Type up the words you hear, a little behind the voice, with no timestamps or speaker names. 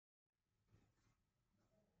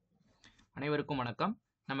அனைவருக்கும் வணக்கம்.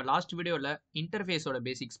 நம்ம லாஸ்ட் வீடியோல இன்டர்ஃபேஸோட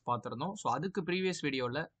பேசிக்ஸ் பார்த்திருந்தோம். ஸோ அதுக்கு ப்ரீவியஸ்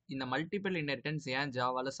வீடியோல இந்த மல்டிபிள் இன்ஹெரிட்டன்ஸ் ஏன்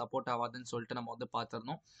ஜாவால சப்போர்ட் ஆகாதுன்னு சொல்லிட்டு நம்ம வந்து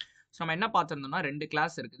பார்த்திருந்தோம். ஸோ நம்ம என்ன பார்த்திருந்தோம்னா 2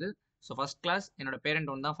 கிளாஸ் இருக்குது. ஸோ ஃபர்ஸ்ட் கிளாஸ் என்னோட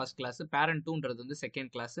பேரண்ட் 1 தான் ஃபர்ஸ்ட் கிளாஸ், பேரண்ட் 2ன்றது வந்து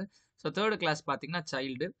second class. So third class பார்த்தீங்கன்னா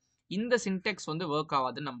சைல்டு. இந்த சின்டெக்ஸ் வந்து ஒர்க்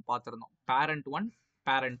ஆகாதுன்னு நம்ம பார்த்திருந்தோம். Parent 1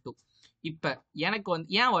 parent 2. இப்போ எனக்கு வந்து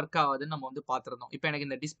ஏன் ஒர்க் ஆகுதுன்னு நம்ம வந்து பார்த்திருந்தோம். இப்போ எனக்கு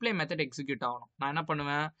இந்த டிஸ்பிளே மெத்தட் எக்ஸிக்யூட் ஆகணும். நான் என்ன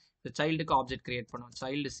பண்ணுவேன், இந்த சைல்டுக்கு ஆப்ஜெக்ட் கிரியேட் பண்ணுவேன்.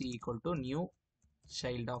 Child C equal to new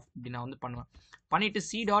child of இப்படி நான் வந்து பண்ணுவேன். பண்ணிட்டு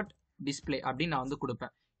சி டாட் டிஸ்பிளே அப்படின்னு நான் வந்து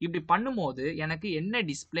கொடுப்பேன். இப்படி பண்ணும்போது எனக்கு என்ன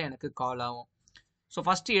டிஸ்பிளே எனக்கு கால் ஆகும். ஸோ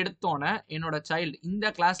ஃபர்ஸ்ட் எடுத்தோன்னே என்னோட சைல்டு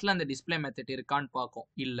இந்த கிளாஸ்ல அந்த டிஸ்பிளே மெத்தட் இருக்கான்னு பார்க்கும்.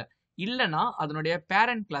 இல்லைன்னா அதனுடைய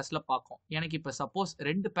பேரண்ட் கிளாஸ்ல பார்க்கும். எனக்கு இப்போ சப்போஸ்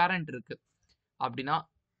 2 பேரண்ட் இருக்கு அப்படின்னா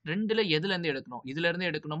 2ல எதுலேருந்து எடுக்கணும், இதுலேருந்து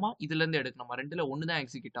எடுக்கணுமா இதுலேருந்து எடுக்கணுமா, 2ல ஒன்று தான்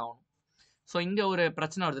எக்ஸிக்யூட் ஆகணும். ஸோ இங்கே ஒரு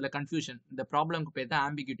பிரச்சனை வருதுல, கன்ஃபியூஷன். இந்த ப்ராப்ளம்க்கு பேர் தான்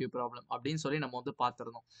ஆம்பிகியூட்டிவ் ப்ராப்ளம் அப்படின்னு சொல்லி நம்ம வந்து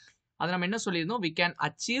பார்த்துருந்தோம். அதை நம்ம என்ன சொல்லியிருந்தோம், we can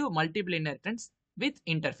achieve multiple inheritance with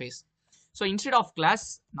interface. So instead of class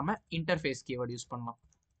நம்ம இன்டர்ஃபேஸ் கீவேர்டு யூஸ் பண்ணலாம்.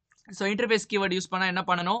 ஸோ இன்டர்ஃபேஸ் கீவேர்டு யூஸ் பண்ணால் என்ன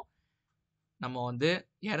பண்ணணும், நம்ம வந்து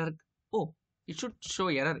error it should show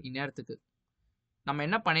error இந்நேரத்துக்கு. நம்ம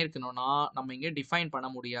என்ன பண்ணியிருக்கணும்னா, நம்ம இங்கே டிஃபைன் பண்ண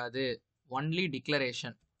முடியாது, ஒன்லி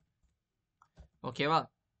டிக்ளரேஷன். ஓகேவா?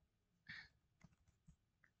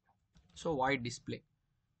 So void display.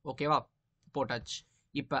 ஓகேவா, போட்டாச்சு.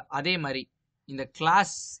 இப்போ அதே மாதிரி இந்த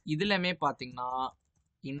கிளாஸ் இதுலமே பார்த்தீங்கன்னா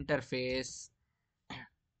interface,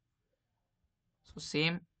 so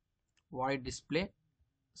same void display,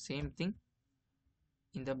 same thing.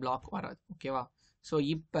 இந்த பிளாக் வராது. ஓகேவா? ஸோ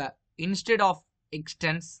இப்போ instead of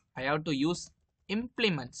extends I have to use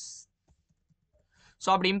implements. So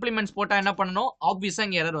அப்படி இம்ப்ளிமெண்ட்ஸ் போட்டால் என்ன பண்ணணும், ஆப்வியஸாக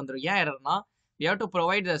இங்கே எரர் வந்துடும். ஏன் எரர்னா, we have to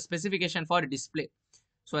provide the specification for display.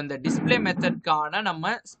 So இந்த டிஸ்பிளே மெத்தட்கான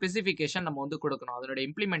நம்ம ஸ்பெசிஃபிகேஷன் நம்ம வந்து கொடுக்கணும். அதோட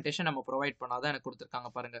இம்ப்ளிமெண்டேஷன் நம்ம ப்ரொவைட் பண்ணாதான் எனக்கு கொடுத்துருக்காங்க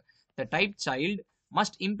பாருங்க. The type child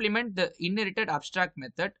must implement the inherited abstract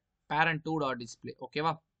method parent 2 dot display.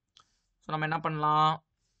 ஓகேவா? ஸோ நம்ம என்ன பண்ணலாம்,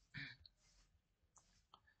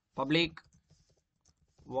 பப்ளிக்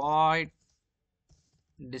வாய்ட்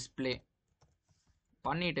டிஸ்பிளே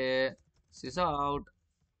பண்ணிட்டு sys out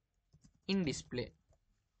in display.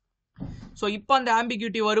 So இப்போ அந்த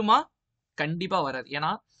ஆம்பிகியூட்டி வருமா? கண்டிப்பா வராது. ஏன்னா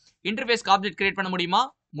இன்டர்ஃபேஸ்க்கு ஆப்ஜெக்ட் கிரியேட் பண்ண முடியுமா?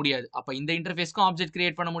 முடியாது. அப்ப இந்த இன்டர்ஃபேஸ்க்கும் ஆப்ஜெக்ட்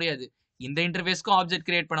கிரியேட் பண்ண முடியாது, இந்த இன்டர்ஃபேஸ்க்கும் ஆப்ஜெக்ட்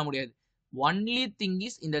கிரியேட் பண்ண முடியாது. ஒன்லி திங்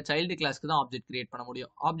இஸ் இந்த சைல்டு கிளாஸ்க்கு தான் ஆப்ஜெக்ட் கிரியேட் பண்ண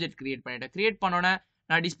முடியும். ஆப்ஜெக்ட் கிரியேட் பண்ணிட்டேன். கிரியேட் பண்ணோன்னே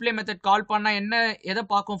நான் டிஸ்பிளே மெத்தட் கால் பண்ணா என்ன எதை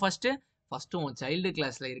பார்க்கும், ஃபர்ஸ்ட் உன் சைல்டு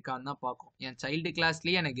கிளாஸ்ல இருக்கான்னு தான் பார்க்கும். என் சைல்டு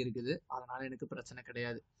கிளாஸ்லயே எனக்கு இருக்குது, அதனால எனக்கு பிரச்சனை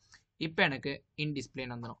கிடையாது. இப்போ எனக்கு இன்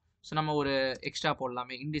டிஸ்பிளேன்னு வந்துடும். ஸோ நம்ம ஒரு எக்ஸ்ட்ரா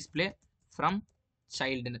போடலாமே, இன் டிஸ்பிளே ஃப்ரம்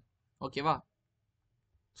சைல்டுன்னு. ஓகேவா?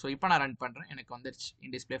 ஸோ இப்போ நான் ரன் பண்ணுறேன், எனக்கு வந்துருச்சு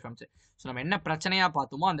in display from child. So நம்ம என்ன பிரச்சனையாக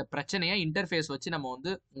பார்த்தோமோ அந்த பிரச்சனையை இன்டர்ஃபேஸ் வச்சு நம்ம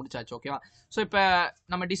வந்து முடிச்சாச்சு. ஓகேவா? ஸோ இப்போ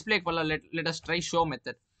நம்ம டிஸ்பிளேக்கு வரல, let us try show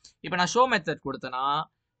method. இப்போ நான் ஷோ மெத்தட் கொடுத்தேன்னா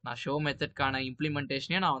நான் ஷோ மெத்தட்கான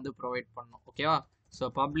இம்ப்ளிமெண்டேஷனையும் நான் வந்து ப்ரொவைட் பண்ணணும். ஓகேவா? ஸோ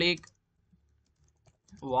பப்ளிக்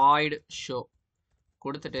வாய்ட் ஷோ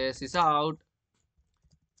கொடுத்துட்டு sys out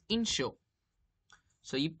in show.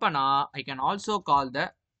 So இப்போ நான் I can also call the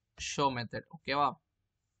show method. ஓகேவா?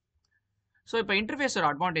 ஸோ இப்போ இன்டர்ஃபேஸோட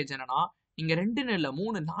அட்வான்டேஜ் என்னன்னா, இங்கே 2 இல்லை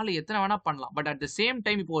 3 4 எத்தனை வேணா பண்ணலாம். But at the same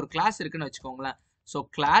time இப்போ ஒரு கிளாஸ் இருக்குன்னு வச்சுக்கோங்களேன். ஸோ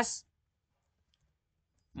கிளாஸ்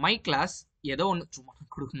மை கிளாஸ் ஏதோ ஒன்று சும்மா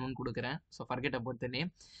கொடுக்கணும்னு கொடுக்குறேன். So forget about the name.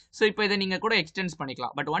 So இப்போ இதை நீங்கள் கூட எக்ஸ்டென்ஸ்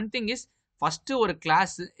பண்ணிக்கலாம். But one thing is, first ஒரு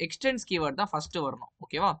கிளாஸ் எக்ஸ்டென்ஸ் கீவேர்ட் தான் ஃபர்ஸ்ட் வரணும்.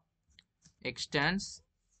 ஓகேவா? Extends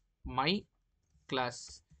my class.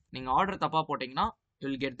 நீங்கள் ஆர்டர் தப்பாக போட்டிங்கன்னா you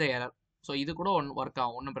will get the error. So இது கூட ஒர்க்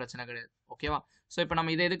ஆகும், ஒன்றும் பிரச்சனை கிடையாது. ஓகேவா? ஸோ இப்போ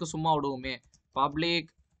நம்ம இதை எதுக்கு சும்மா விடுவோமே, பப்ளிக்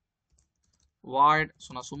வாய்ட். ஸோ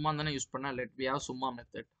நான் சும்மா தானே யூஸ் பண்ணேன், லெட் வி ஹேவ் சும்மா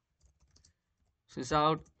மெத்தட் sys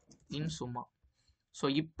out in சும்மா. ஸோ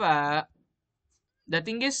இப்போ the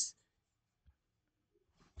thing is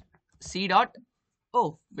C dot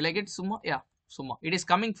will I get சும்மா? சும்மா. It is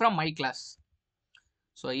coming from my class.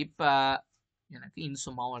 So இப்போ எனக்கு இன்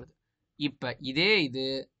சும்மாவும் வருது. இப்போ இது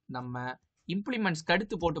நம்ம இம்ப்ளிமெண்ட்ஸ்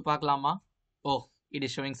கடுத்து போட்டு பார்க்கலாமா? it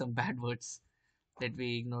is showing some bad words. Let me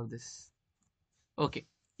ignore this. Okay,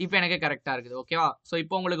 இப்போ எனக்கு கரெக்டாக இருக்குது. ஓகேவா? ஸோ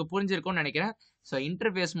இப்போ உங்களுக்கு புரிஞ்சிருக்கும்னு நினைக்கிறேன். ஸோ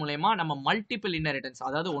இன்டர்ஃபேஸ் மூலயமா நம்ம மல்டிபிள் இன்ஹெரிட்டன்ஸ்,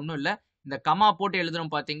 அதாவது ஒன்றும் இல்லை, இந்த கமா போட்டு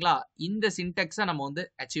எழுதுறோம் பார்த்தீங்களா, இந்த சின்டெக்ஸை நம்ம வந்து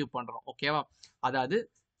அச்சீவ் பண்ணுறோம். ஓகேவா? அதாவது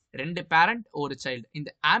 2 பேரண்ட் ஒரு சைல்டு,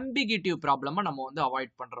 இந்த ஆம்பிகிட்டிவ் ப்ராப்ளமை நம்ம வந்து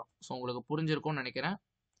அவாய்ட் பண்ணுறோம். ஸோ உங்களுக்கு புரிஞ்சிருக்கும்னு நினைக்கிறேன்.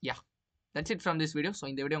 That's it from this video. So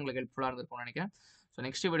இந்த வீடியோ உங்களுக்கு ஹெல்ப்ஃபுல்லாக இருந்திருக்கும்னு நினைக்கிறேன். ஸோ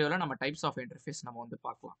நெக்ஸ்ட் வீடியோவில் நம்ம டைப்ஸ் ஆஃப் இன்டர்ஃபேஸ் நம்ம வந்து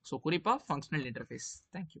பார்க்கலாம். ஸோ குறிப்பாக ஃபங்க்ஷனல் இன்டர்ஃபேஸ்.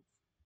 தேங்க்யூ.